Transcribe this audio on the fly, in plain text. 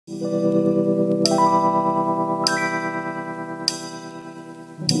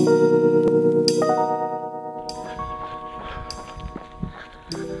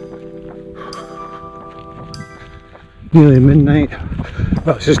nearly midnight.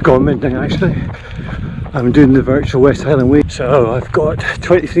 Well, it's just gone midnight actually. I'm doing the virtual West Highland Way, so I've got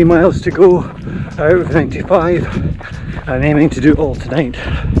 23 miles to go out of 95. I'm aiming to do it all tonight.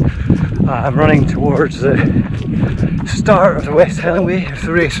 I'm running towards the start of the West Highland Way, if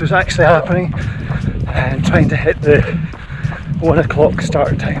the race was actually happening, and trying to hit the 1 o'clock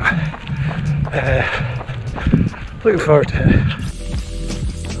start time. Looking forward to it.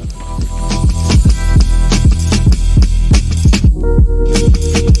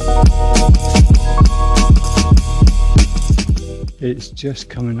 It's just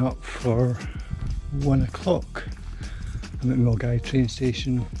coming up for 1 o'clock. I'm at Milngavie train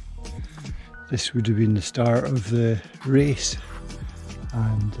station. This would have been the start of the race,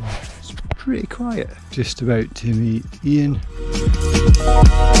 and it's pretty quiet. Just about to meet Ian.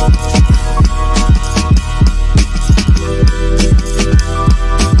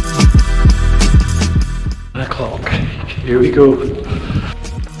 1 o'clock, here we go.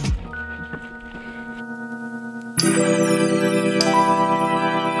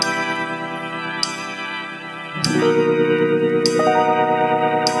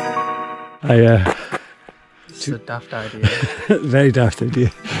 It's a daft idea. Very daft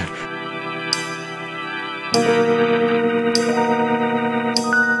idea.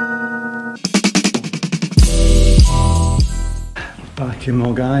 Back in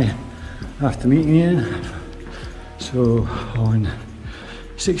Milngavie after meeting Ian. So on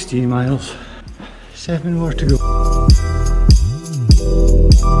 16 miles, 7 more to go.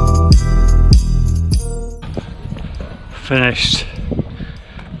 Finished.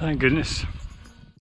 Thank goodness.